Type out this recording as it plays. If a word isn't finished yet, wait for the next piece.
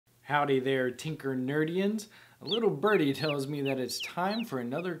Howdy there, Tinkernerdians. A little birdie tells me that it's time for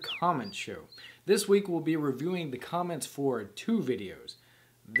another comment show. This week we'll be reviewing the comments for two videos,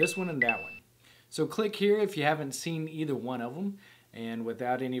 this one and that one. So click here if you haven't seen either one of them. And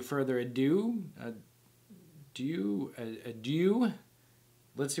without any further ado,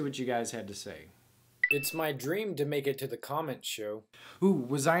 let's see what you guys had to say. It's my dream to make it to the comment show. Ooh,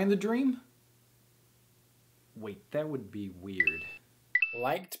 was I in the dream? Wait, that would be weird.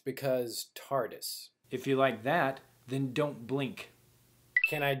 Liked because TARDIS. If you like that, then don't blink.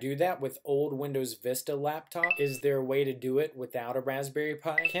 Can I do that with old Windows Vista laptop? Is there a way to do it without a Raspberry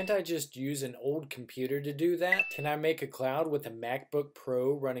Pi? Can't I just use an old computer to do that? Can I make a cloud with a MacBook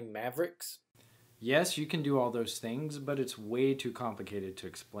Pro running Mavericks? Yes, you can do all those things, but it's way too complicated to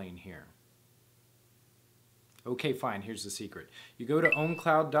explain here. Okay, fine, here's the secret. You go to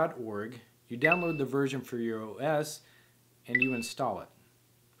owncloud.org, you download the version for your OS, and you install it.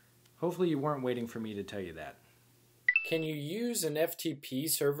 Hopefully you weren't waiting for me to tell you that. Can you use an FTP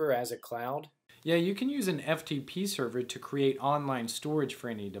server as a cloud? Yeah, you can use an FTP server to create online storage for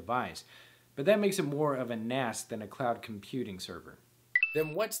any device, but that makes it more of a NAS than a cloud computing server.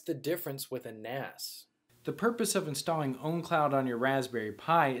 Then what's the difference with a NAS? The purpose of installing OwnCloud on your Raspberry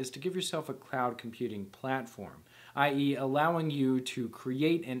Pi is to give yourself a cloud computing platform, i.e. allowing you to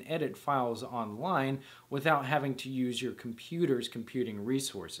create and edit files online without having to use your computer's computing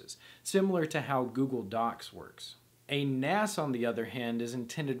resources, similar to how Google Docs works. A NAS, on the other hand, is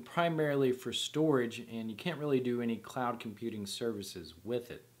intended primarily for storage, and you can't really do any cloud computing services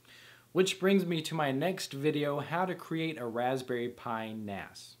with it. Which brings me to my next video, how to create a Raspberry Pi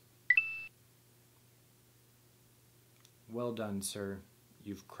NAS. Well done, sir.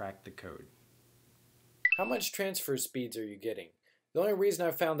 You've cracked the code. How much transfer speeds are you getting? The only reason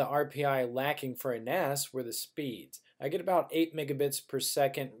I found the RPI lacking for a NAS were the speeds. I get about 8 megabits per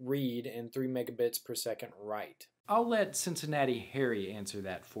second read and 3 megabits per second write. I'll let Cincinnati Harry answer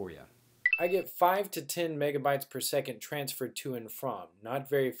that for you. I get 5 to 10 megabytes per second transferred to and from. Not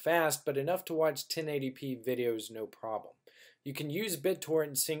very fast, but enough to watch 1080p videos no problem. You can use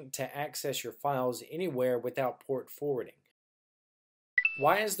BitTorrent Sync to access your files anywhere without port forwarding.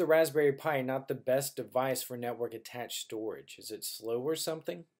 Why is the Raspberry Pi not the best device for network attached storage? Is it slow or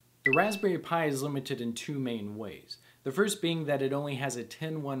something? The Raspberry Pi is limited in two main ways. The first being that it only has a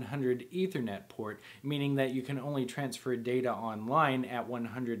 10100 Ethernet port, meaning that you can only transfer data online at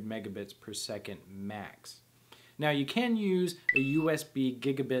 100 megabits per second max. Now you can use a USB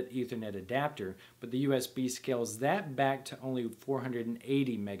gigabit Ethernet adapter, but the USB scales that back to only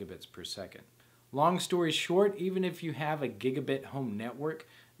 480 megabits per second. Long story short, even if you have a gigabit home network,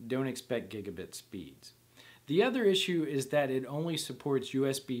 don't expect gigabit speeds. The other issue is that it only supports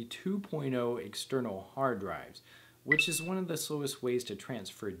USB 2.0 external hard drives, which is one of the slowest ways to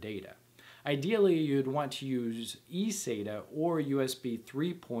transfer data. Ideally, you'd want to use eSATA or USB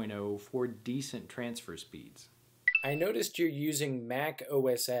 3.0 for decent transfer speeds. I noticed you're using Mac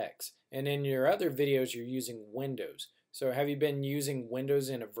OS X, and in your other videos you're using Windows. So have you been using Windows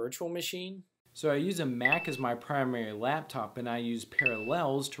in a virtual machine? So I use a Mac as my primary laptop, and I use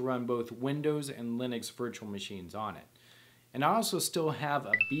Parallels to run both Windows and Linux virtual machines on it. And I also still have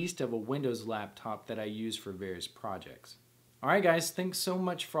a beast of a Windows laptop that I use for various projects. Alright guys, thanks so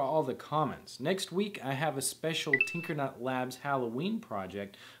much for all the comments. Next week I have a special Tinkernut Labs Halloween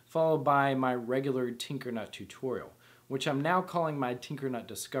project, followed by my regular Tinkernut tutorial, which I'm now calling my Tinkernut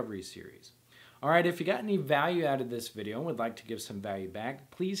Discovery series. Alright, if you got any value out of this video and would like to give some value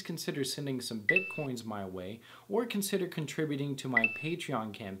back, please consider sending some Bitcoins my way, or consider contributing to my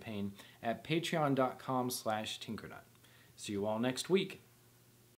Patreon campaign at patreon.com/Tinkernut. See you all next week.